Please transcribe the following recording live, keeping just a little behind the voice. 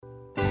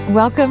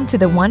Welcome to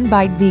the One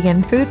Bite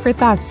Vegan Food for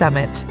Thought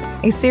Summit,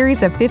 a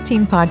series of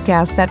 15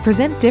 podcasts that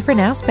present different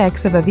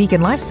aspects of a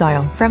vegan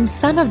lifestyle from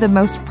some of the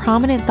most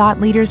prominent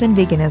thought leaders in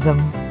veganism.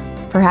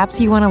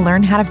 Perhaps you want to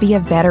learn how to be a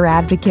better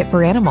advocate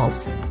for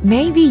animals.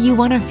 Maybe you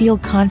want to feel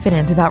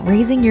confident about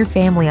raising your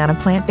family on a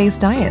plant-based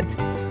diet.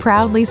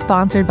 Proudly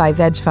sponsored by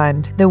Veg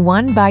Fund, the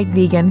One Bite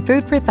Vegan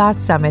Food for Thought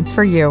Summit's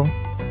for you.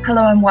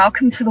 Hello and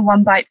welcome to the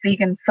One Bite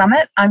Vegan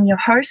Summit. I'm your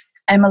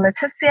host, Emma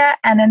Leticia,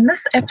 and in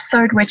this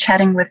episode we're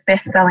chatting with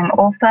best-selling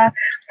author,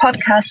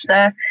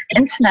 podcaster,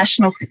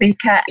 international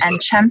speaker, and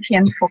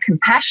champion for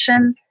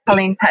compassion,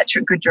 Colleen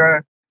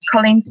Patrick-Goodrow.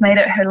 Colleen's made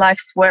it her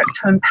life's work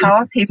to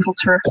empower people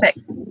to reflect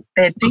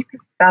their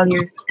deepest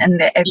values in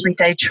their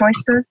everyday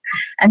choices,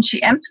 and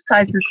she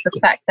emphasizes the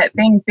fact that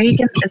being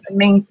vegan is a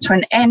means to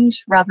an end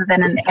rather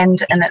than an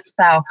end in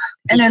itself.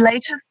 In her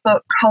latest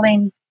book,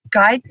 Colleen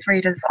guides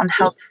readers on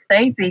how to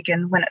stay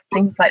vegan when it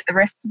seems like the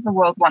rest of the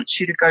world wants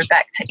you to go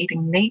back to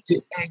eating meat,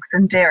 eggs,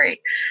 and dairy.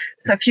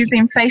 So if you've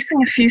been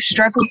facing a few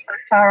struggles so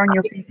far on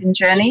your vegan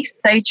journey,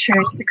 stay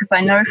tuned because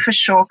I know for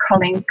sure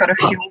Colleen's got a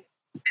few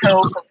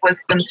pearls of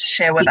wisdom to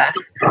share with us.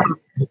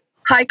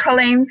 Hi,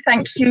 Colleen.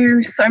 Thank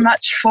you so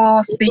much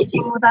for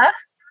speaking with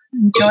us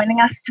and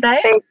joining us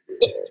today.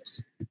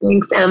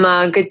 Thanks,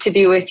 Emma. Good to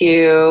be with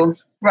you.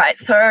 Right,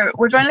 so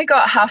we've only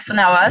got half an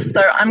hour,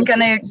 so I'm going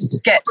to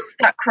get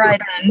stuck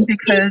right in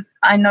because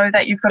I know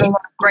that you've got a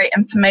lot of great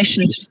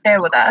information to share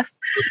with us.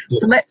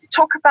 So let's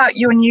talk about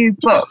your new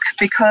book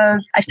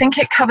because I think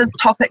it covers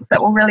topics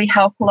that will really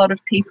help a lot of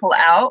people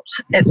out.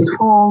 It's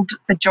called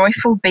The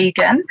Joyful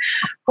Vegan.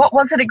 What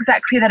was it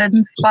exactly that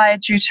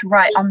inspired you to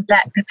write on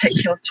that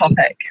particular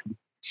topic?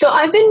 So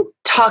I've been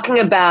talking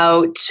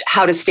about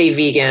how to stay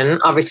vegan,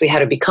 obviously how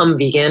to become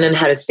vegan and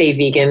how to stay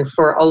vegan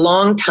for a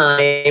long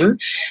time.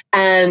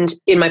 And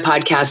in my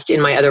podcast,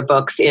 in my other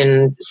books,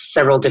 in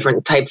several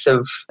different types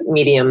of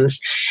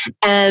mediums.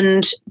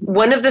 And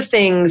one of the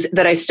things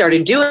that I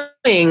started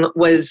doing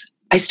was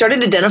I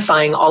started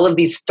identifying all of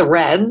these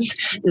threads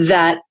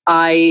that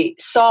I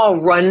saw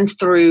run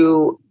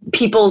through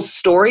people's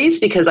stories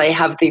because I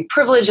have the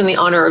privilege and the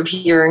honor of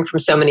hearing from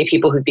so many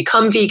people who've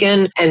become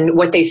vegan and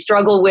what they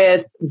struggle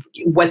with,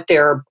 what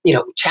their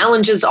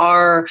challenges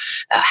are,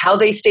 how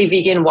they stay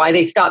vegan, why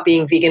they stop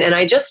being vegan. And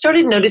I just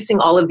started noticing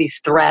all of these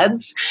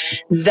threads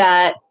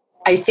that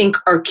I think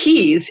are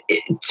keys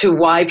to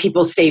why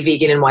people stay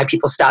vegan and why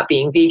people stop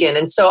being vegan.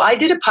 And so I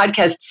did a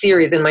podcast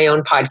series in my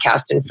own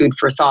podcast in Food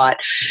for Thought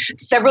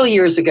several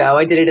years ago.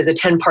 I did it as a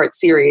 10-part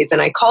series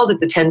and I called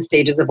it the 10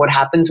 stages of what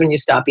happens when you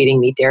stop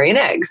eating meat, dairy, and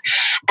eggs.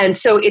 And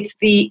so it's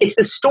the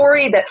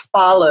story that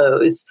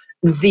follows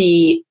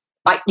the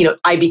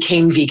I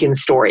became vegan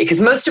story,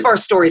 because most of our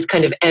stories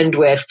kind of end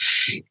with,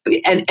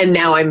 and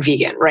now I'm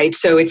vegan, right?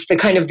 So it's the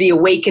kind of the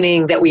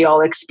awakening that we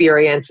all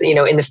experience, in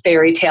the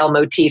fairy tale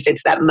motif.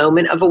 It's that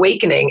moment of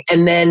awakening.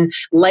 And then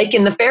like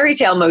in the fairy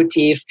tale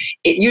motif,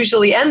 it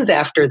usually ends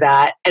after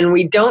that. And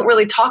we don't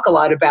really talk a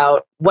lot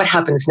about what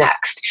happens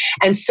next.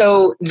 And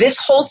so this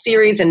whole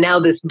series and now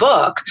this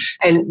book,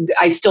 and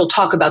I still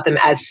talk about them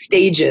as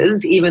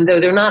stages, even though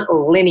they're not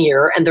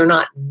linear and they're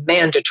not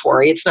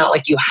mandatory. It's not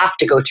like you have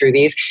to go through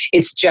these.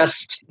 It's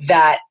just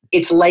that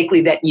it's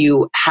likely that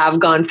you have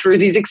gone through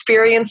these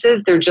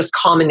experiences. They're just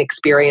common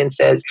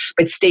experiences,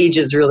 but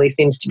stages really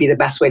seems to be the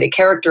best way to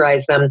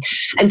characterize them.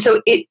 And so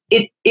it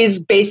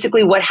is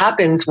basically what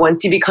happens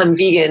once you become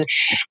vegan.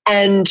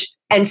 And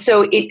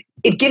so it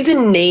gives a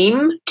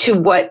name to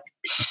what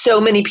so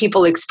many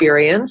people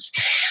experience.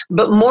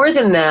 But more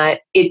than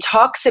that, it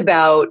talks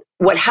about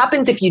what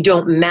happens if you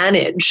don't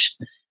manage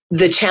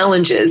the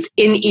challenges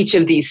in each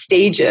of these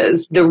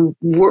stages, the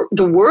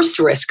worst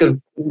risk of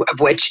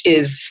which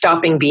is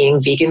stopping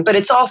being vegan, but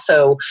it's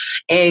also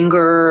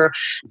anger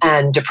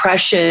and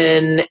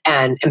depression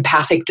and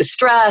empathic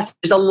distress.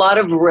 There's a lot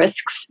of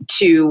risks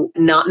to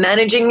not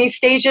managing these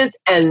stages.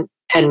 And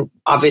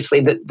obviously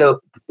the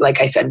like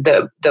I said,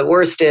 the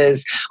worst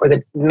is, or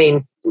the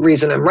main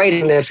reason I'm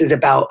writing this is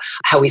about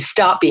how we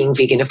stop being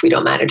vegan if we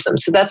don't manage them.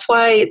 So that's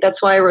why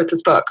I wrote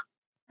this book.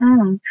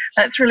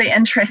 That's really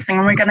interesting.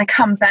 And we're going to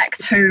come back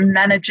to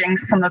managing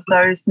some of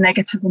those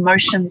negative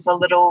emotions a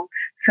little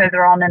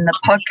further on in the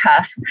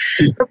podcast.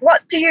 But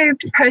what do you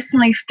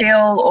personally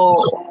feel,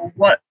 or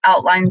what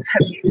outlines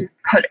have you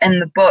put in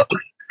the book,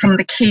 some of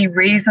the key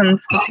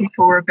reasons for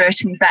people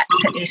reverting back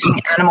to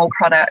eating animal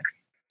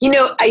products?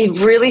 I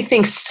really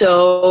think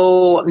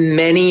so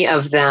many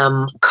of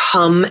them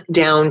come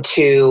down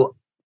to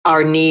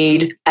our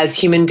need as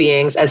human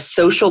beings, as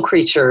social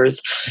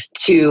creatures,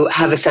 to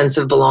have a sense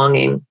of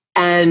belonging.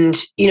 And,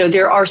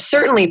 there are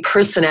certainly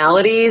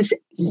personalities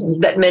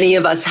that many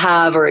of us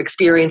have or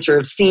experience or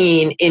have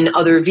seen in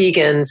other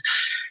vegans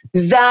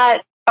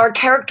that are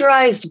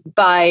characterized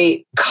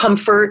by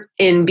comfort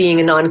in being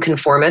a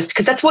nonconformist,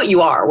 because that's what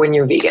you are when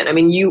you're vegan. I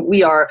mean,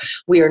 we are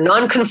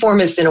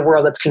nonconformists in a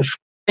world that's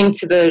conforming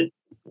to the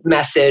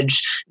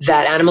message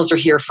that animals are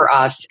here for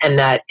us and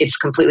that it's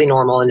completely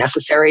normal and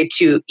necessary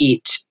to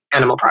eat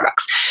animal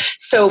products.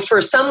 So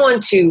for someone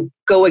to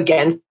go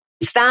against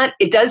that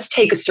it does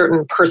take a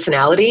certain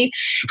personality.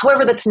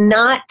 However, that's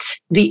not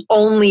the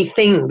only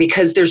thing,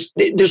 because there's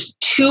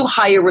too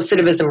high a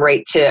recidivism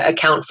rate to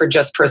account for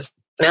just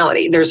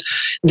personality. There's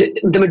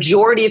the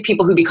majority of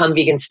people who become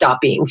vegan stop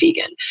being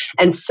vegan.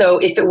 And so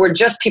if it were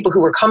just people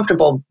who were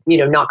comfortable,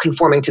 not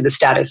conforming to the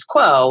status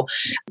quo,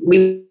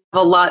 we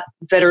have a lot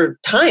better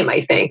time,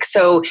 I think.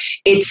 So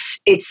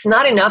it's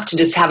not enough to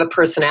just have a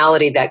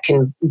personality that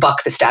can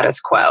buck the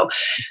status quo.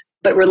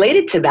 But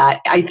related to that,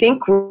 I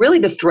think really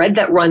the thread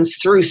that runs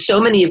through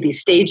so many of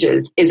these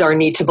stages is our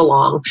need to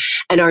belong,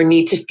 and our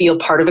need to feel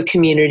part of a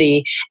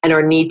community, and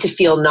our need to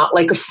feel not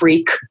like a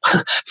freak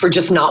for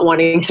just not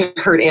wanting to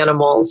hurt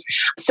animals.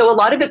 So a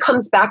lot of it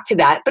comes back to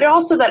that, but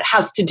also that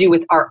has to do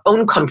with our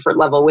own comfort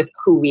level with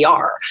who we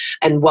are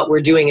and what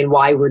we're doing and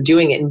why we're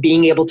doing it, and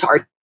being able to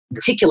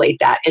articulate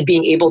that, and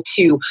being able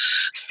to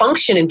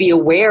function and be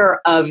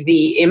aware of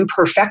the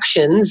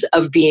imperfections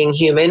of being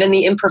human, and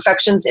the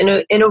imperfections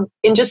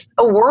in just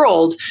a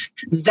world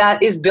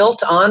that is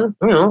built on,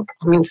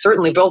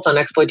 certainly built on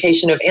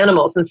exploitation of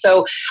animals. And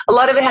so a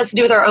lot of it has to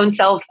do with our own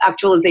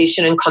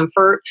self-actualization and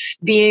comfort,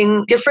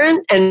 being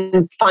different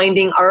and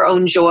finding our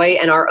own joy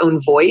and our own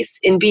voice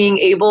in being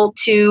able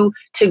to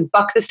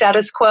buck the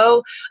status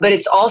quo. But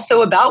it's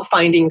also about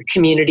finding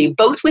community,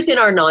 both within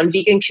our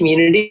non-vegan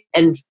community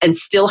and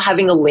still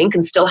having a link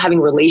and still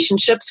having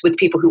relationships with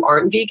people who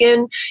aren't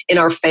vegan in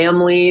our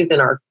families,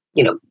 in our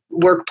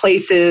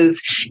workplaces,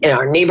 in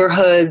our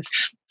neighborhoods.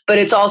 But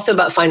it's also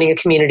about finding a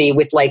community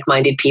with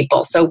like-minded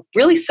people. So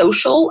really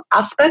social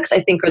aspects,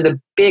 I think, are the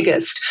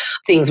biggest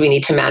things we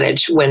need to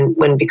manage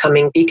when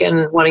becoming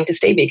vegan, wanting to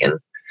stay vegan.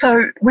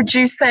 So would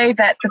you say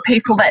that the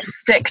people that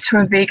stick to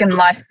a vegan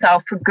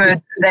lifestyle for good,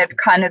 they've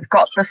kind of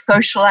got the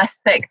social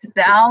aspect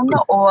down,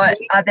 or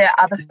are there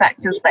other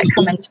factors that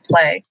come into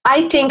play?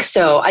 I think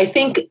so. I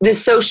think the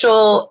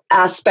social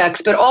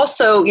aspects, but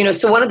also,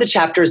 so one of the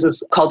chapters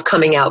is called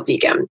Coming Out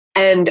Vegan.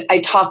 And I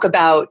talk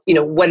about,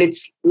 what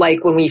it's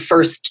like when we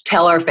first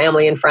tell our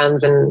family and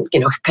friends, and,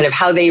 kind of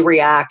how they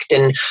react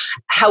and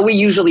how we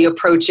usually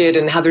approach it,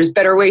 and how there's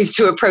better ways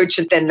to approach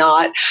it than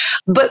not.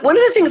 But one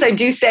of the things I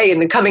do say in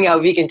the Coming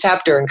Out Vegan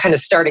chapter, and kind of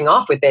starting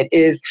off with it,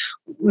 is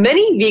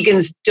many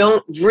vegans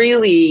don't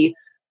really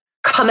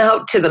come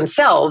out to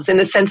themselves, in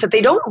the sense that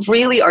they don't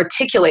really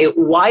articulate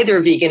why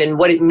they're vegan and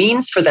what it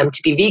means for them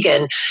to be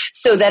vegan,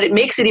 so that it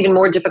makes it even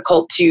more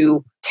difficult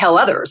to tell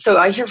others. So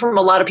I hear from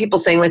a lot of people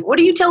saying, like, what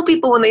do you tell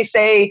people when they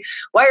say,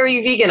 why are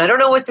you vegan? I don't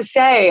know what to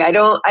say. I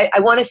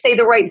want to say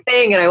the right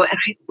thing. And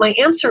my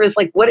answer is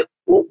like,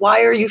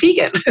 why are you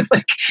vegan?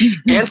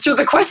 Answer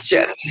the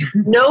question.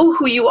 Know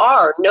who you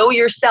are, know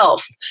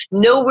yourself,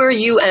 know where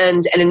you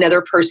end and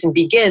another person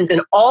begins.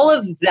 And all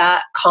of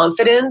that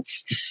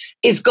confidence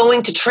is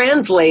going to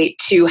translate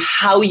to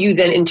how you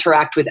then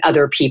interact with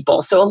other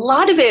people. So a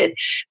lot of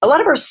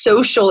our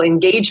social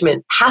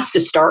engagement has to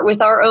start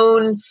with our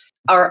own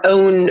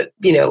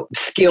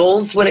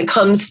skills when it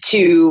comes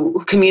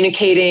to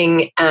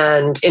communicating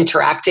and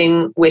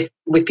interacting with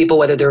people,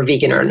 whether they're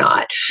vegan or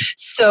not.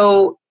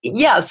 So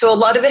a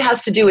lot of it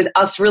has to do with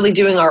us really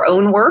doing our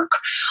own work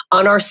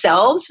on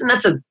ourselves. And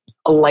that's a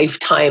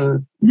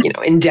lifetime,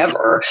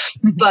 endeavor.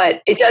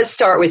 But it does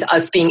start with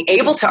us being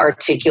able to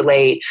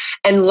articulate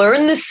and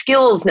learn the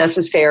skills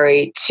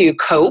necessary to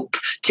cope,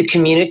 to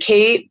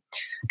communicate,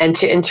 and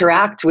to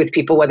interact with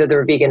people, whether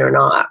they're vegan or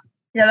not.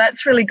 Yeah,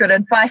 that's really good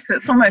advice.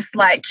 It's almost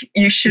like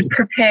you should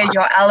prepare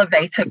your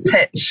elevator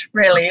pitch,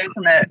 really,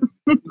 isn't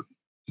it?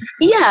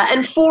 Yeah,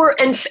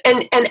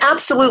 and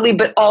absolutely,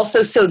 but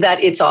also so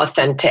that it's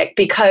authentic,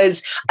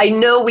 because I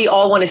know we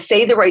all want to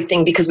say the right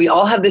thing, because we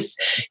all have this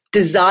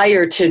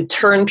desire to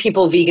turn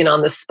people vegan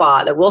on the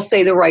spot, that we'll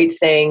say the right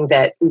thing,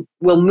 that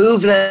will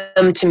move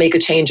them to make a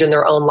change in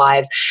their own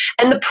lives.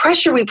 And the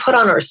pressure we put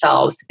on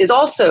ourselves is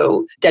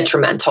also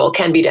detrimental,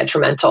 can be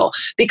detrimental,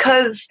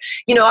 because,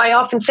 I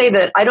often say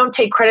that I don't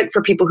take credit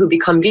for people who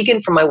become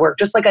vegan from my work,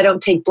 just like I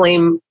don't take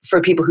blame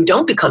for people who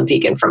don't become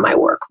vegan from my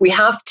work. We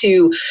have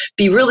to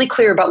be really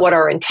clear about what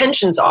our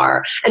intentions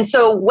are. And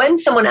so when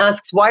someone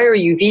asks, why are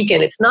you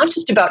vegan? It's not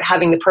just about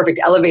having the perfect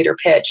elevator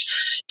pitch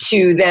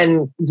to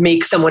then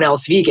make someone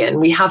else vegan.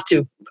 We have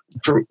to,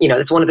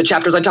 it's one of the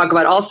chapters I talk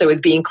about also,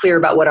 is being clear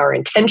about what our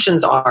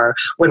intentions are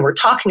when we're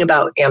talking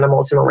about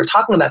animals and when we're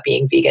talking about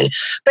being vegan.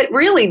 But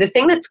really, the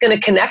thing that's going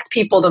to connect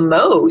people the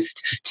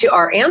most to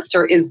our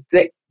answer is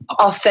the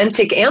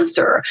authentic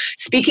answer,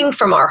 speaking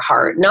from our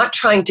heart, not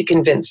trying to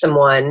convince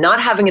someone, not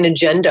having an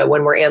agenda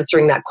when we're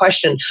answering that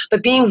question,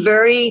 but being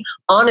very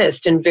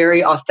honest and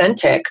very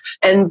authentic.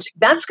 And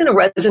that's going to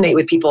resonate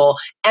with people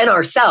and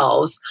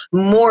ourselves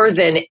more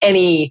than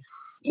any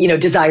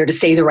desire to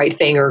say the right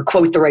thing or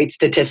quote the right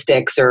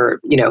statistics or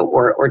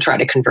try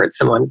to convert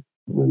someone.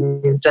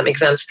 Does that make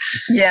sense?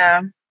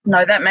 Yeah.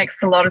 No, that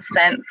makes a lot of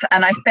sense.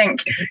 And I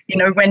think,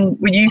 when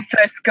you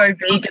first go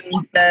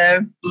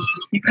vegan,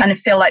 you kind of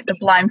feel like the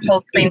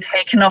blindfold's been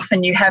taken off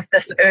and you have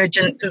this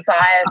urgent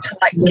desire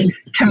to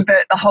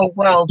convert the whole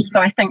world. So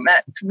I think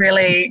that's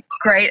really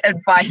great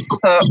advice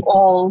for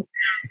all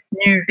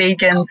new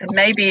vegans, and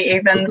maybe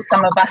even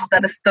some of us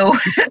that are still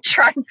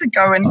trying to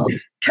go and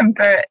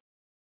convert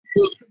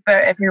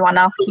everyone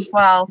else as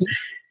well.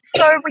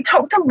 So we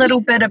talked a little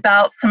bit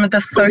about some of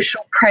the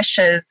social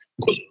pressures.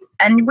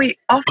 And we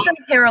often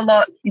hear a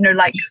lot,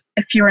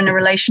 if you're in a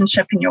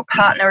relationship and your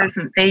partner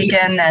isn't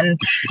vegan, and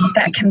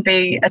that can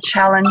be a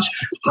challenge.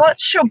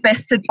 What's your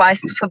best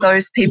advice for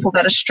those people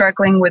that are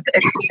struggling with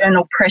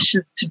external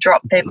pressures to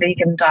drop their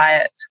vegan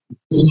diet?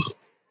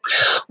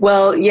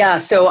 Well, yeah.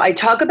 So I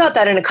talk about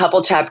that in a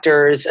couple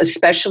chapters,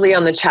 especially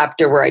on the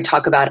chapter where I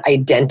talk about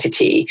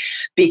identity,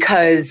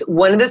 because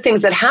one of the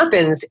things that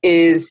happens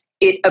is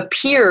it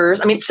appears,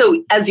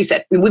 so as you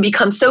said, we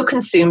become so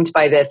consumed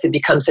by this. It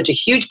becomes such a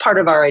huge part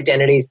of our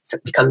identities.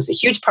 It becomes a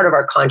huge part of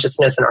our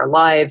consciousness and our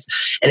lives.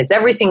 And it's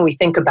everything we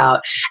think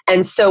about.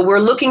 And so we're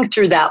looking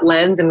through that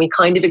lens, and we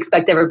kind of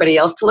expect everybody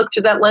else to look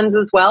through that lens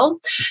as well.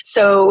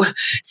 So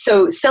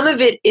some of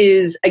it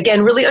is,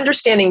 again, really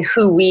understanding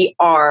who we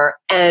are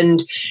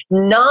and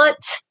not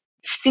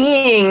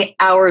seeing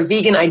our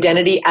vegan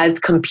identity as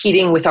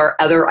competing with our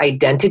other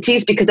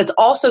identities, because that's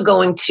also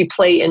going to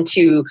play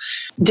into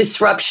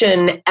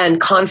disruption and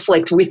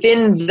conflict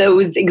within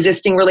those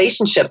existing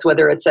relationships,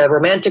 whether it's a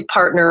romantic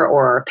partner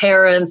or our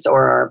parents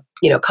or our,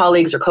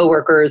 colleagues or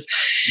coworkers.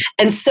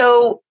 And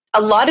so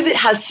a lot of it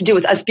has to do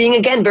with us being,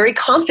 again, very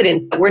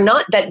confident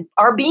that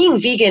our being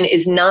vegan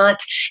is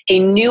not a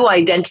new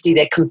identity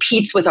that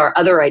competes with our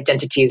other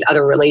identities,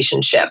 other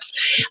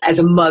relationships, as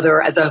a mother,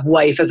 as a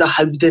wife, as a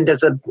husband,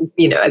 as a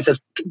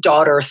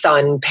daughter,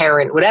 son,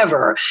 parent,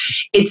 whatever.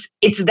 It's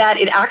that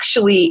it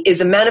actually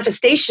is a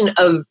manifestation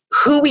of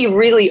who we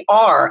really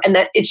are, and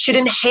that it should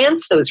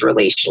enhance those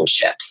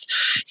relationships.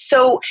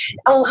 So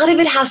a lot of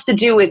it has to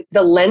do with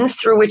the lens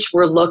through which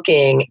we're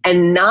looking,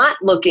 and not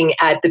looking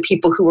at the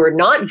people who are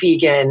not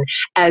vegan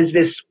as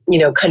this,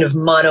 kind of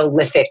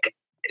monolithic,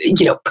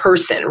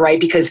 person, right?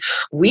 Because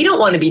we don't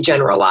want to be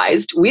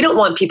generalized. We don't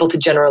want people to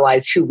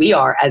generalize who we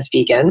are as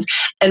vegans.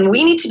 And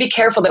we need to be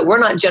careful that we're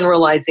not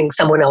generalizing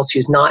someone else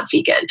who's not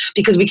vegan,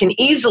 because we can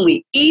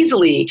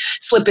easily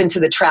slip into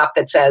the trap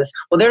that says,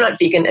 well, they're not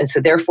vegan, and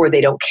so therefore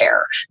they don't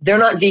care. They're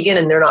not vegan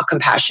and they're not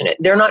compassionate.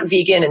 They're not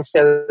vegan, and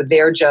so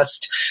they're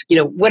just,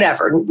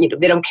 whatever.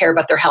 They don't care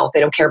about their health. They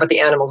don't care about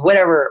the animals,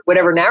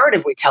 whatever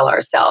narrative we tell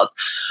ourselves.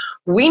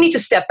 We need to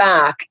step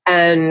back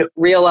and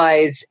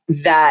realize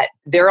that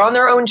they're on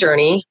their own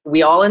journey.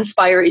 We all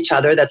inspire each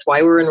other. That's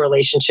why we're in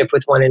relationship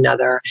with one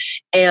another.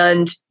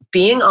 And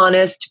being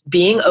honest,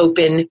 being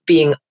open,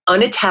 being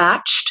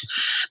unattached,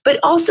 but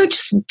also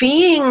just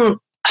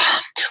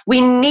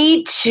we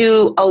need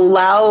to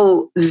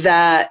allow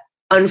that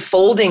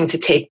unfolding to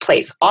take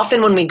place.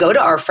 Often when we go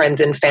to our friends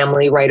and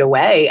family right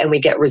away and we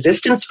get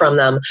resistance from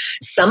them,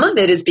 some of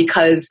it is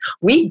because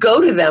we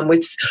go to them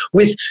with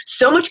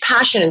so much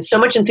passion and so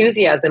much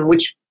enthusiasm,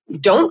 which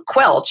don't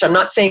quelch. I'm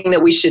not saying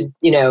that we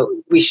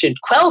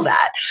should quell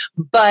that,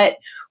 but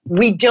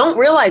we don't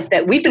realize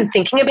that we've been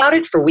thinking about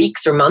it for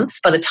weeks or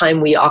months by the time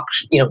we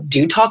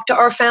do talk to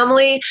our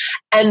family.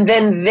 And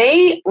then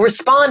they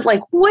respond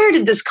like, where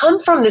did this come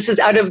from? This is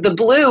out of the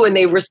blue. And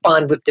they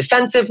respond with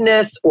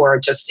defensiveness or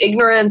just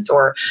ignorance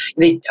or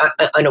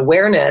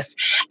unawareness.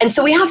 And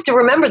so we have to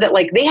remember that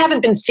they haven't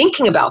been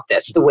thinking about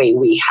this the way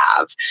we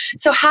have.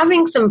 So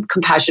having some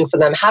compassion for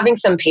them, having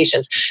some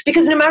patience,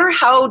 because no matter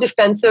how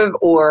defensive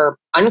or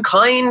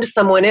unkind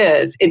someone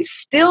is, it's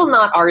still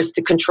not ours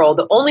to control.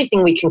 The only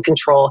thing we can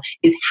control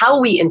is how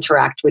we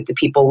interact with the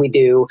people we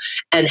do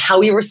and how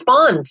we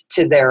respond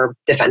to their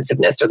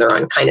defensiveness or their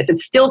unkindness. It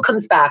still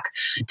comes back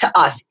to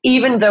us.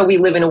 Even though we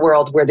live in a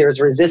world where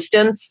there's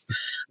resistance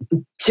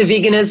to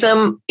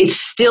veganism, it's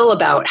still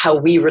about how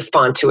we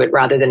respond to it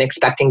rather than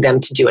expecting them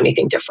to do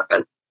anything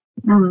different.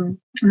 No,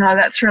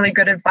 that's really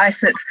good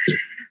advice. It's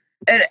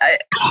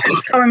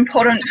so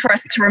important for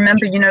us to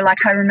remember,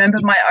 I remember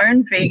my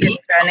own vegan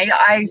journey.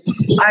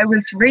 I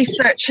was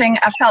researching,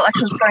 I felt like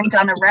I was going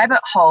down a rabbit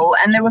hole,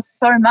 and there was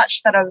so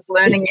much that I was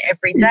learning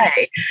every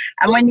day.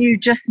 And when you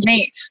just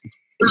meet,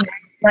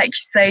 like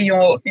say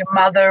your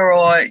mother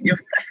or your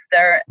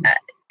sister,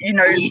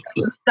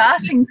 the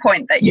starting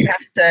point that you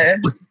have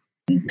to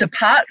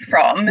depart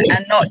from,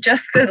 and not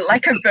just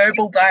like a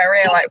verbal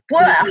diarrhea, like,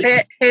 blah,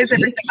 here's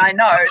everything I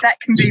know, that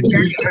can be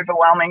very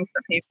overwhelming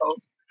for people.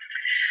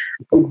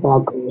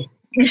 Exactly.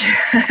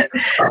 Yeah.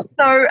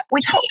 So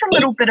we talked a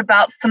little bit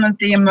about some of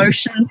the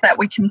emotions that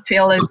we can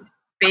feel as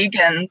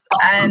vegans,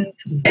 and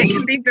it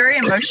can be very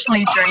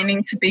emotionally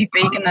draining to be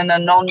vegan in a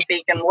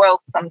non-vegan world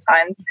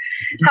sometimes.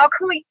 How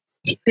can we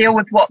deal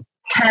with what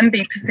can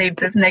be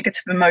perceived as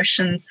negative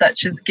emotions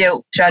such as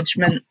guilt,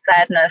 judgment,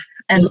 sadness,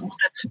 in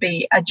order to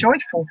be a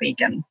joyful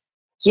vegan?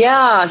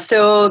 Yeah,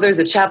 so there's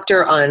a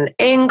chapter on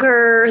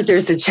anger.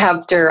 There's a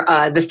chapter,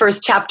 the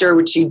first chapter,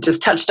 which you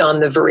just touched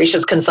on, the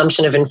voracious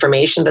consumption of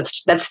information.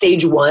 That's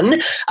stage one,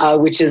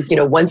 which is,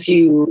 once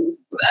you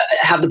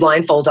have the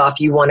blindfold off,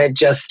 you want to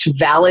just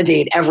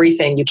validate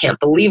everything. You can't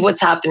believe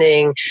what's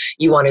happening.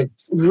 You want to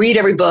read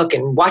every book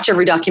and watch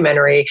every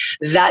documentary.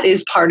 That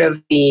is part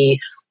of the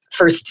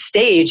first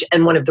stage.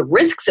 And one of the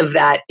risks of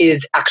that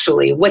is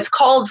actually what's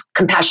called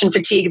compassion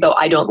fatigue, though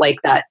I don't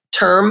like that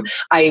term.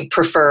 I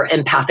prefer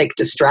empathic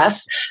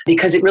distress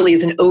because it really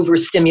is an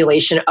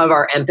overstimulation of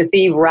our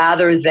empathy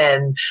rather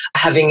than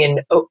having an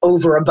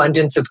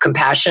overabundance of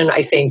compassion.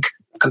 I think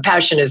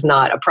compassion is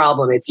not a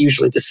problem. It's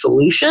usually the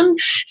solution.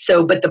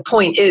 So, but the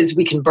point is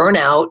we can burn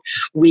out.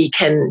 We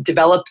can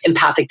develop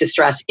empathic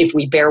distress if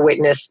we bear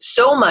witness,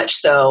 so much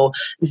so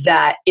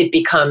that it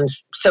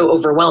becomes so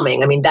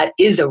overwhelming. I mean, that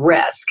is a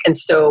risk. And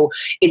so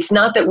it's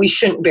not that we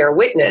shouldn't bear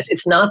witness.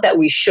 It's not that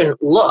we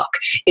shouldn't look.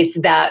 It's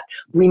that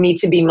we need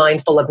to be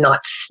mindful of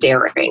not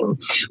staring.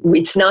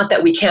 It's not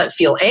that we can't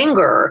feel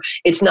anger.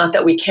 It's not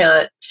that we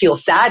can't feel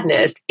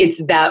sadness.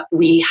 It's that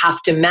we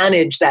have to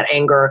manage that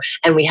anger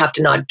and we have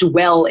to not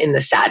dwell in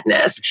the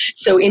sadness.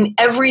 So in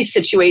every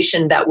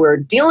situation that we're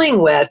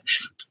dealing with,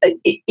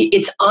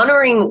 it's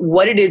honoring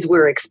what it is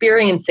we're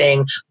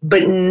experiencing,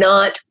 but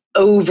not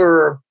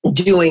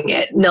overdoing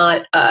it,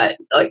 not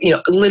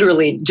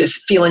literally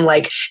just feeling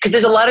like, because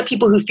there's a lot of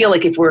people who feel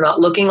like if we're not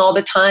looking all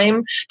the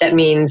time, that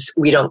means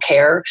we don't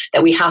care,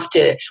 that we have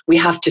to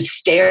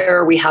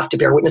stare, we have to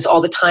bear witness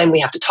all the time,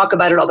 we have to talk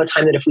about it all the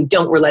time, that if we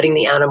don't, we're letting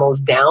the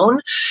animals down.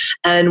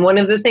 And one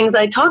of the things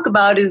I talk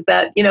about is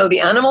that,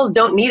 the animals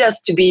don't need us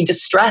to be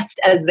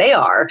distressed as they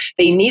are.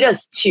 They need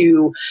us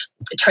to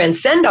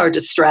transcend our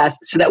distress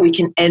so that we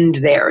can end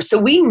there. So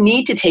we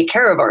need to take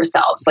care of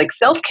ourselves, like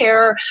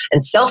self-care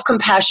and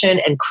self-compassion,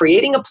 and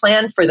creating a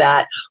plan for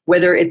that,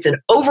 whether it's an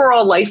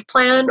overall life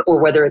plan or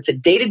whether it's a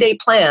day-to-day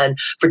plan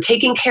for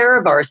taking care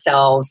of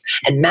ourselves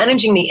and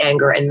managing the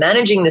anger and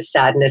managing the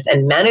sadness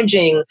and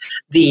managing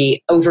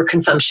the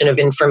overconsumption of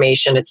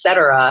information,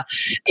 etc.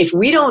 If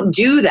we don't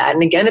do that,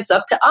 and again, it's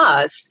up to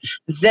us,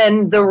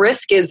 then the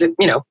risk is,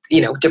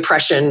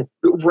 depression,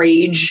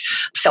 rage,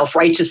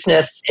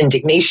 self-righteousness,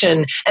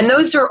 indignation, and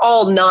those are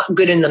all not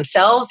good in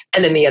themselves.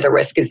 And then the other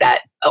risk is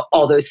that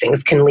all those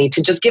things can lead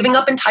to just giving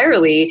up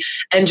entirely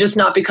and just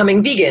not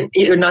becoming vegan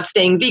or not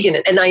staying vegan.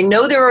 And I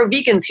know there are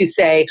vegans who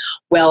say,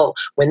 well,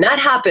 when that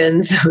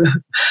happens,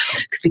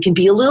 because we can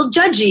be a little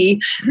judgy,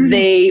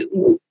 they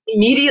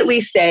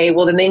immediately say,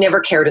 well, then they never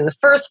cared in the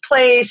first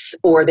place,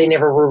 or they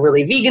never were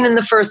really vegan in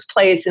the first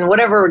place, and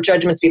whatever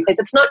judgments we place.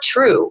 It's not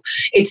true.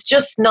 It's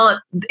just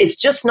not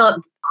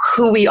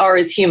who we are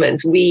as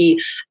humans.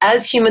 We,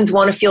 as humans,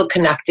 want to feel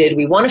connected.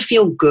 We want to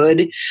feel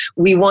good.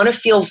 We want to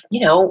feel,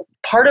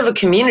 part of a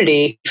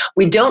community.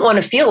 We don't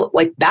want to feel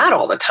like bad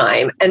all the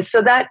time. And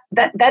so that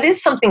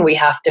is something we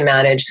have to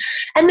manage.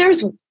 And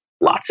there's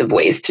lots of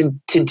ways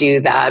to do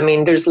that. I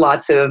mean, there's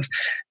lots of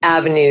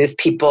avenues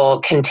people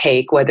can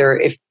take, whether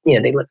if,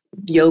 they look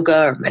at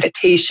yoga or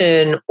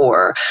meditation,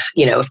 or,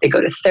 if they go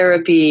to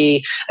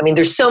therapy. I mean,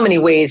 there's so many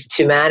ways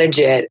to manage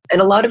it. And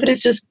a lot of it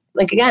is just,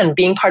 like, again,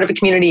 being part of a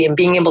community and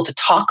being able to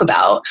talk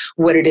about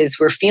what it is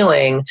we're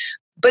feeling,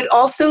 but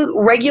also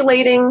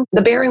regulating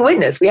the bearing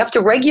witness. We have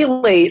to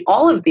regulate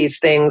all of these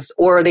things,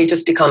 or they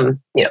just become,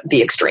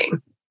 the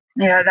extreme.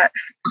 Yeah,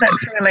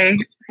 that's really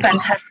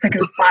fantastic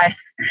advice.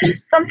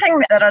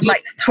 Something that I'd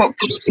like to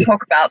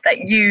talk about that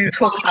you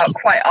talk about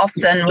quite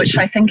often, which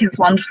I think is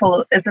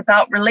wonderful, is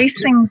about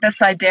releasing this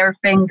idea of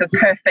being the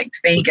perfect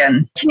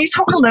vegan. Can you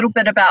talk a little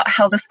bit about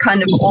how this kind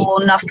of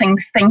all or nothing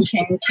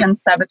thinking can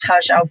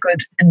sabotage our good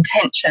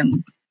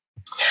intentions?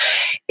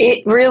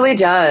 It really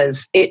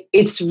does.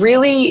 It's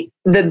really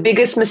the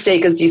biggest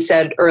mistake, as you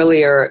said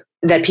earlier,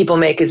 that people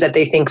make, is that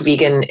they think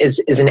vegan is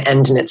an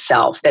end in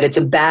itself, that it's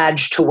a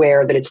badge to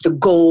wear, that it's the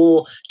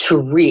goal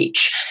to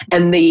reach.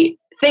 And the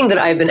thing that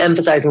I've been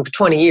emphasizing for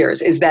 20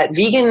 years is that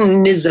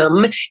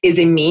veganism is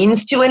a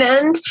means to an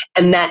end,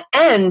 and that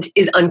end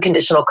is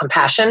unconditional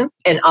compassion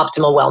and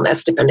optimal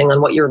wellness, depending on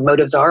what your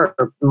motives are,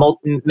 or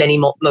many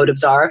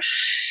motives are.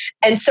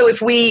 And so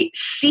if we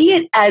see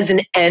it as an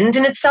end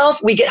in itself,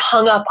 we get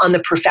hung up on the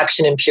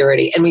perfection and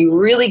purity, and we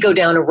really go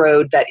down a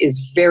road that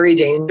is very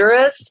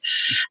dangerous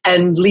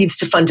and leads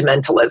to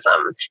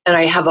fundamentalism. And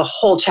I have a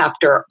whole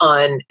chapter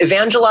on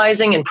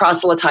evangelizing and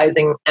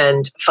proselytizing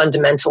and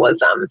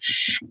fundamentalism,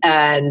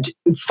 and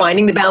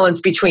finding the balance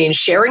between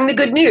sharing the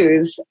good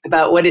news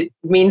about what it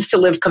means to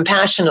live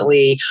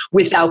compassionately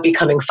without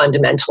becoming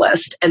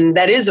fundamentalist. And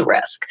that is a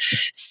risk.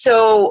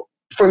 So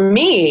for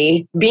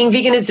me, being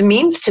vegan is a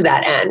means to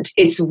that end.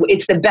 It's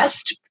the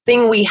best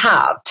thing we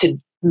have to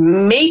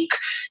make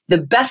the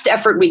best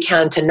effort we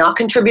can to not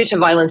contribute to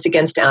violence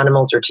against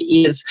animals, or to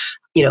eat as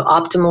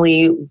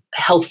optimally,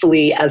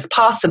 healthfully as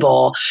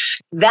possible.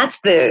 That's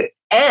the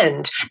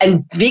end.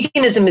 And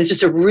veganism is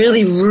just a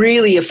really,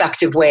 really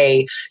effective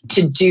way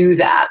to do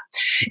that.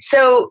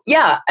 So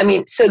yeah, I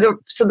mean, so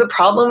the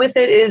problem with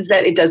it is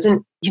that it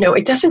doesn't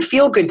it doesn't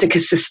feel good to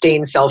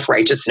sustain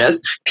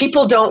self-righteousness.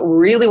 People don't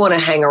really want to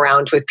hang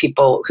around with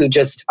people who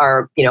just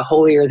are,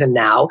 holier than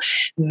thou.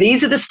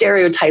 These are the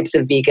stereotypes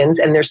of vegans,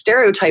 and they're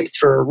stereotypes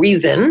for a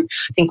reason.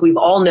 I think we've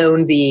all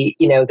known the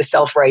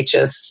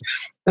self-righteous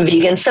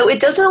vegan. So it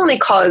doesn't only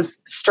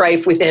cause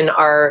strife within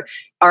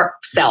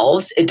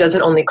ourselves. It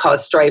doesn't only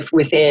cause strife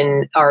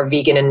within our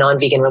vegan and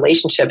non-vegan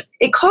relationships.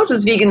 It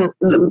causes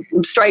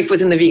strife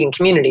within the vegan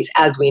communities,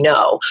 as we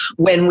know.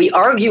 When we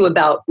argue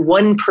about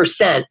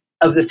 1%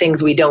 of the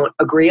things we don't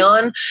agree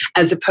on,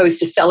 as opposed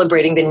to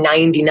celebrating the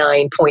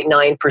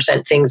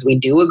 99.9% things we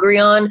do agree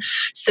on.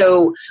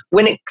 So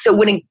when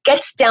it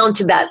gets down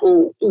to that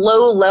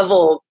low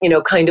level,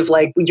 kind of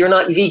like you're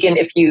not vegan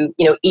if you,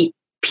 eat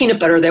peanut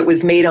butter that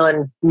was made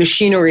on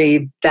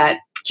machinery that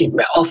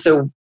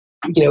also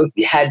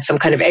had some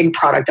kind of egg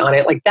product on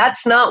it. Like,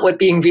 that's not what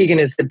being vegan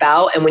is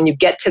about. And when you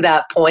get to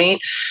that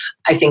point,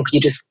 I think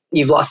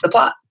you've lost the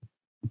plot.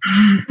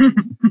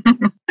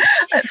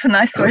 That's a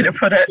nice way to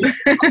put it.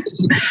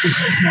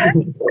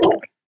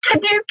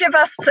 Can you give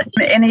us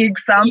any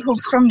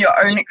examples from your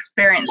own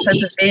experience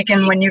as a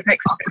vegan when you've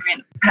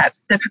experienced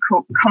perhaps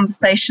difficult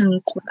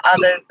conversations with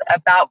others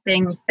about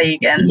being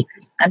vegan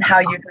and how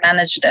you've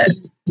managed it?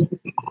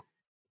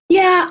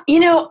 Yeah,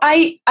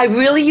 I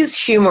really use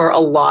humor a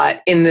lot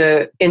in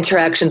the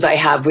interactions I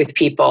have with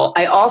people.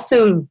 I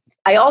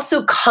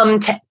also come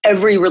to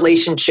every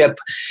relationship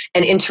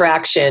and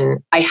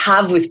interaction I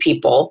have with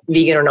people,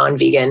 vegan or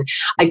non-vegan.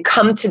 I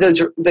come to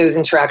those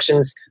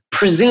interactions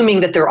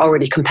presuming that they're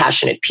already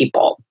compassionate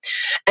people.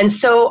 And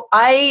so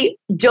I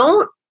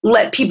don't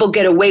let people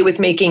get away with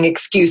making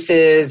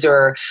excuses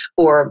or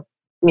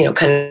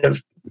kind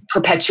of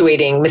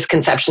perpetuating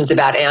misconceptions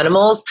about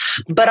animals,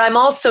 but I'm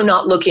also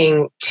not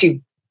looking to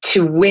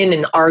win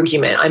an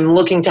argument. I'm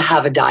looking to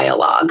have a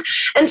dialogue.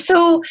 And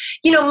so,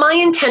 my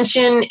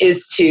intention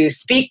is to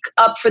speak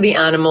up for the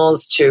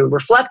animals, to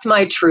reflect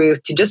my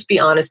truth, to just be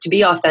honest, to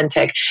be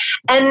authentic.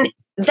 And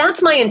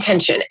that's my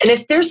intention. And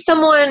if there's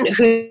someone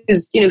who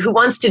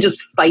wants to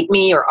just fight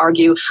me or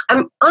argue,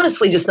 I'm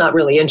honestly just not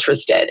really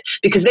interested,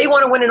 because they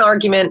want to win an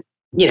argument.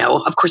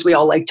 Of course, we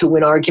all like to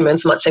win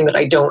arguments. I'm not saying that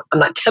I'm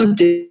not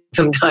tempted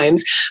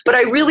sometimes, but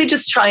I really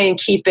just try and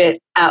keep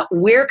it at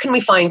where can we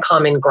find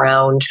common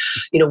ground?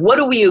 What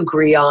do we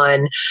agree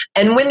on?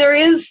 And when there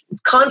is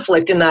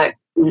conflict in that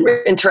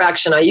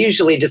interaction, I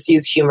usually just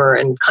use humor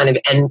and kind of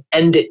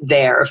end it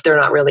there if they're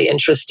not really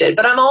interested.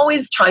 But I'm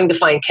always trying to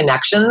find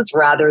connections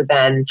rather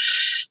than,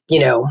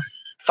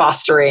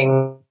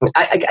 fostering.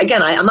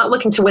 I'm not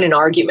looking to win an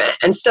argument.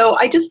 And so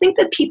I just think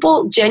that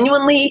people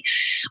genuinely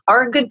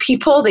are good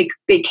people. They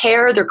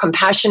care, they're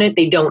compassionate,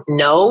 they don't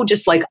know,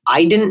 just like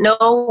I didn't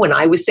know when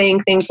I was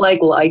saying things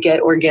like, well, I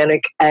get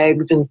organic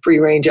eggs and free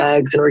range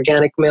eggs and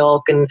organic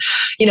milk. And,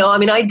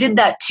 I did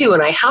that too.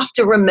 And I have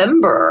to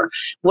remember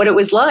what it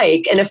was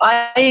like. And if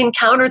I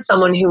encountered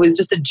someone who was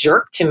just a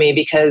jerk to me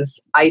because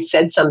I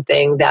said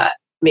something that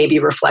maybe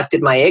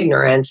reflected my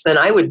ignorance, then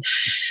I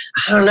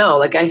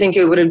think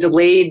it would have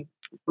delayed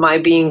my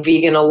being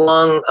vegan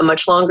a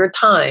much longer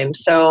time.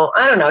 So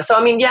I don't know. So,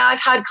 I've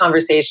had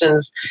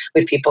conversations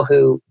with people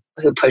who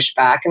push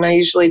back, and I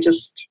usually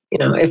just,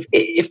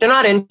 if they're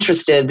not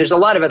interested, there's a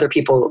lot of other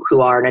people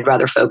who are, and I'd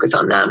rather focus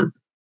on them.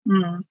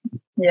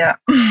 Yeah.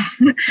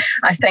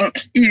 I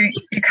think you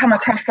come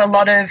across a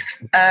lot of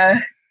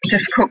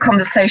difficult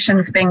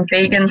conversations being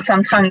vegan,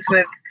 sometimes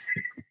with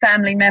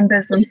family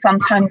members and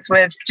sometimes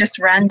with just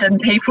random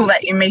people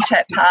that you meet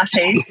at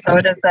parties. So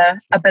it is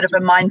a bit of a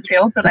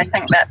minefield, but I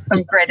think that's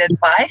some great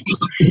advice.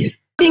 I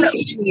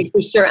think for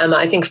sure, Emma,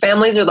 I think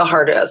families are the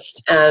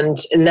hardest, and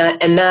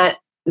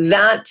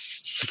that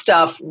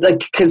stuff,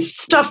 because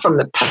stuff from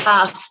the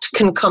past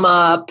can come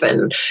up,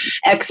 and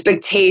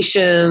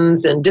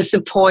expectations and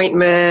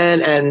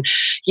disappointment and,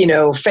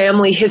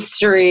 family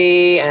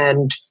history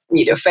and,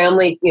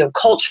 family,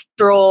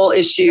 cultural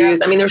issues.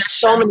 Yeah. There's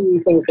so many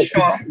things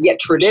that get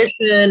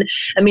tradition.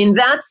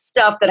 That's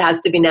stuff that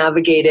has to be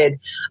navigated,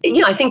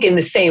 I think in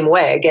the same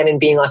way, again, in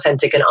being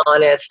authentic and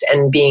honest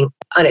and being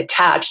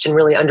unattached and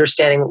really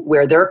understanding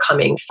where they're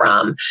coming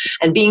from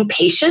and being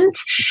patient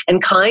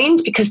and kind,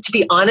 because to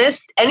be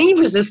honest, any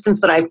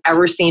resistance that I've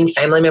ever seen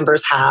family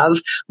members have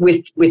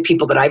with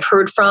people that I've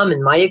heard from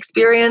in my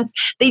experience,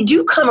 they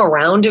do come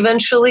around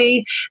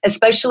eventually,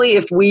 especially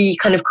if we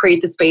kind of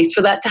create the space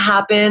for that to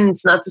happen.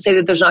 It's not to say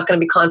that there's not going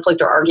to be conflict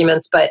or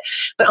arguments, but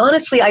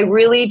honestly, I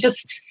really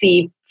just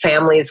see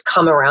families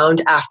come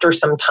around after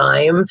some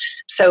time.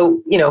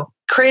 So,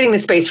 creating the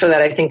space for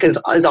that, I think, is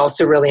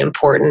also really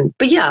important.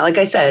 But yeah, like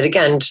I said,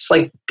 again, just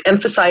like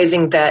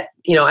emphasizing that,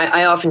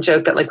 I often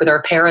joke that, like, with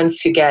our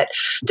parents who get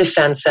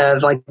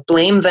defensive, like,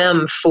 blame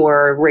them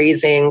for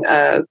raising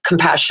a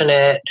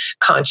compassionate,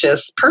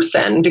 conscious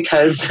person,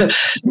 because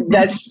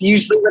that's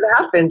usually what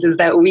happens, is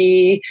that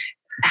we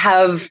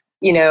have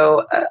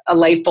a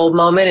light bulb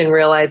moment and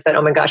realized that,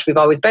 oh my gosh, we've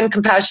always been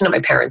compassionate. My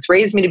parents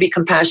raised me to be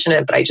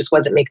compassionate, but I just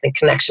wasn't making the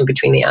connection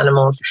between the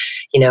animals,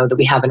 that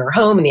we have in our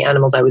home and the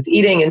animals I was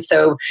eating. And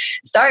so,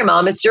 sorry,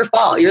 Mom, it's your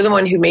fault. You're the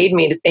one who made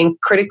me to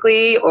think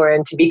critically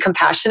and to be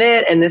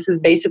compassionate. And this is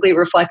basically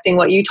reflecting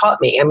what you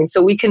taught me. I mean,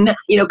 so we can,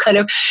 kind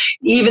of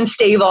even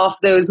stave off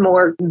those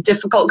more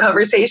difficult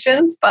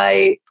conversations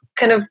by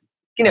kind of,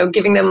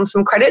 giving them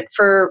some credit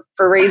for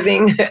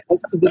raising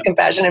us to be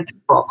compassionate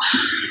people.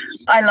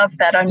 I love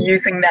that. I'm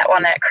using that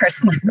one at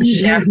Christmas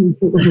this year.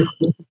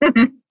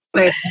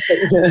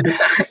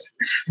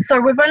 So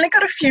we've only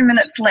got a few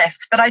minutes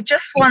left, but I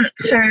just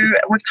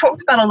we've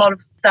talked about a lot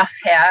of stuff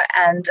here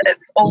and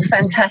it's all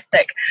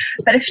fantastic.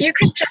 But if you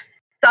could just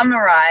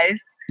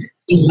summarize,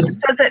 what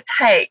does it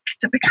take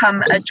to become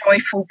a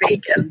joyful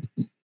vegan?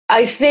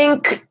 I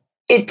think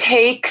it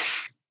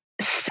takes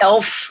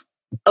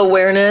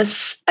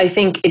self-awareness. I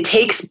think it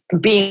takes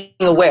being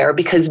aware,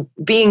 because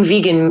being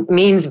vegan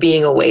means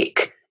being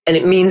awake and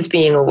it means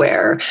being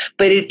aware.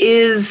 But it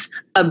is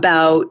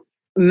about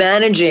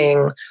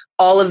managing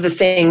all of the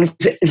things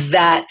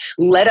that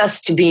led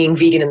us to being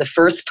vegan in the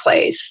first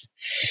place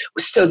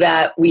so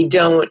that we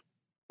don't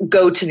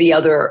go to the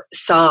other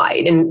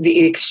side and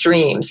the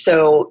extreme.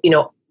 So,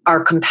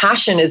 our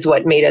compassion is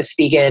what made us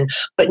vegan,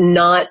 but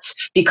not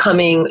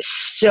becoming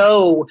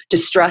so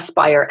distressed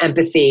by our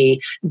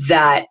empathy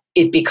that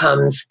it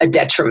becomes a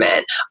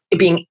detriment.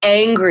 Being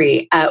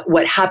angry at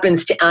what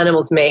happens to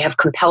animals may have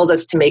compelled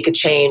us to make a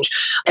change,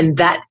 and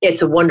that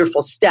it's a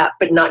wonderful step,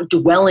 but not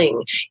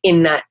dwelling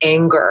in that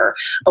anger.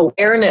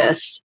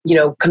 Awareness,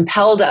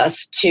 compelled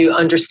us to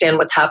understand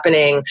what's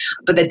happening,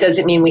 but that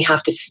doesn't mean we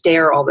have to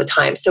stare all the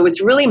time. So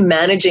it's really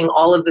managing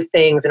all of the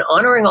things and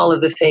honoring all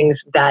of the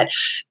things that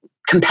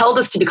compelled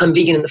us to become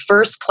vegan in the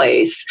first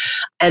place,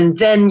 and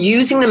then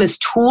using them as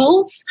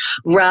tools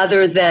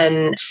rather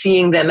than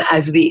seeing them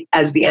as the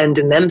end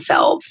in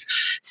themselves.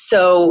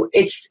 So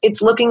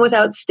it's looking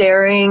without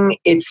staring,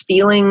 it's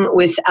feeling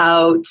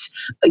without,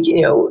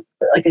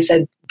 like I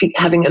said,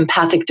 having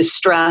empathic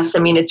distress. I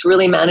mean, it's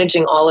really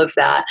managing all of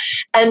that.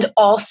 And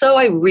also,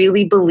 I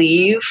really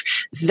believe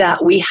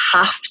that we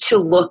have to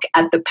look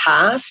at the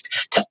past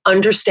to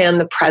understand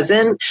the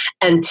present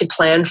and to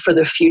plan for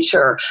the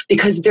future,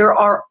 because there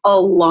are a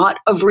lot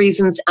of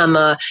reasons,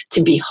 Emma,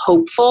 to be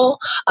hopeful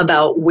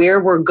about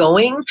where we're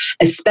going,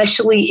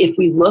 especially if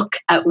we look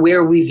at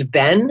where we've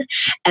been.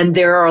 And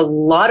there are a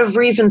lot of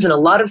reasons and a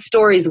lot of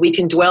stories we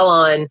can dwell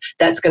on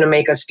that's going to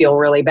make us feel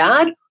really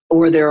bad.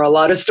 Or there are a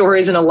lot of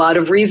stories and a lot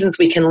of reasons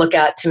we can look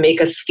at to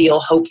make us feel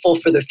hopeful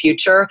for the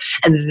future.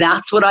 And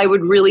that's what I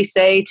would really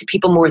say to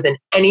people more than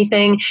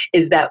anything,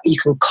 is that you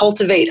can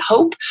cultivate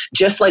hope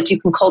just like you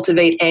can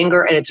cultivate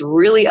anger. And it's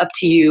really up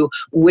to you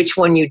which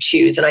one you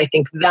choose. And I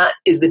think that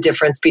is the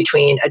difference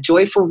between a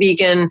joyful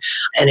vegan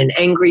and an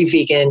angry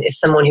vegan, is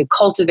someone who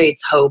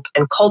cultivates hope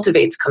and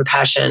cultivates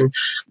compassion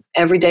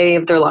every day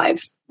of their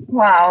lives.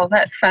 Wow,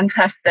 that's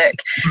fantastic.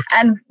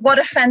 And what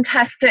a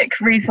fantastic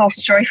resource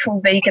Joyful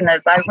Vegan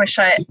is. I wish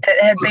it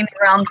had been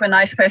around when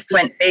I first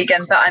went vegan,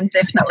 but I'm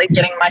definitely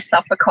getting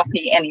myself a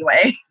copy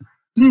anyway.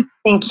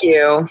 Thank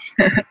you.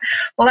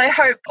 Well, I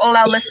hope all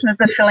our listeners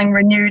are feeling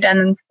renewed and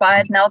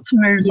inspired now to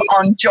move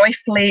on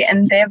joyfully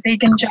in their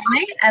vegan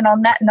journey. And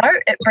on that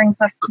note, it brings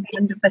us to the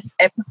end of this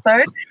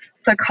episode.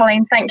 So,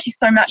 Colleen, thank you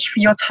so much for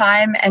your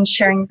time and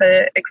sharing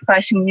the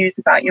exciting news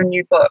about your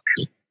new book.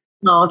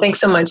 Oh, thanks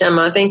so much,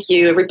 Emma. Thank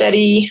you,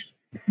 everybody.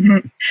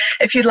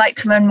 If you'd like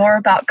to learn more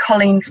about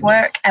Colleen's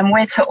work and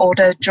where to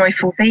order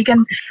Joyful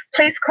Vegan,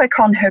 please click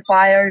on her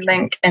bio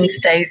link in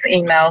today's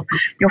email.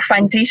 You'll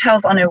find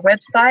details on her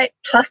website,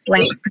 plus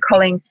links to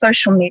Colleen's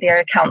social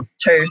media accounts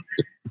too.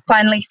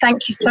 Finally,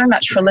 thank you so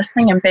much for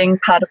listening and being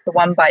part of the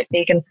One Bite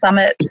Vegan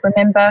Summit.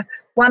 Remember,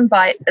 one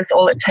bite is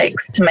all it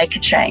takes to make a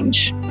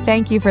change.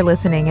 Thank you for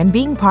listening and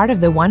being part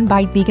of the One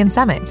Bite Vegan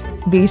Summit.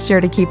 Be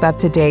sure to keep up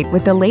to date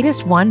with the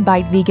latest One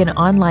Bite Vegan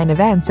online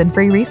events and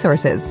free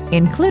resources,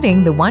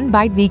 including the One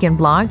Bite Vegan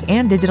blog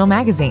and digital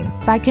magazine,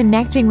 by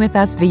connecting with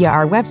us via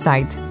our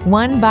website,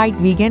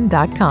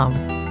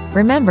 onebitevegan.com.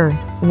 Remember,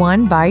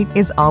 one bite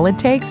is all it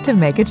takes to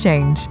make a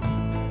change.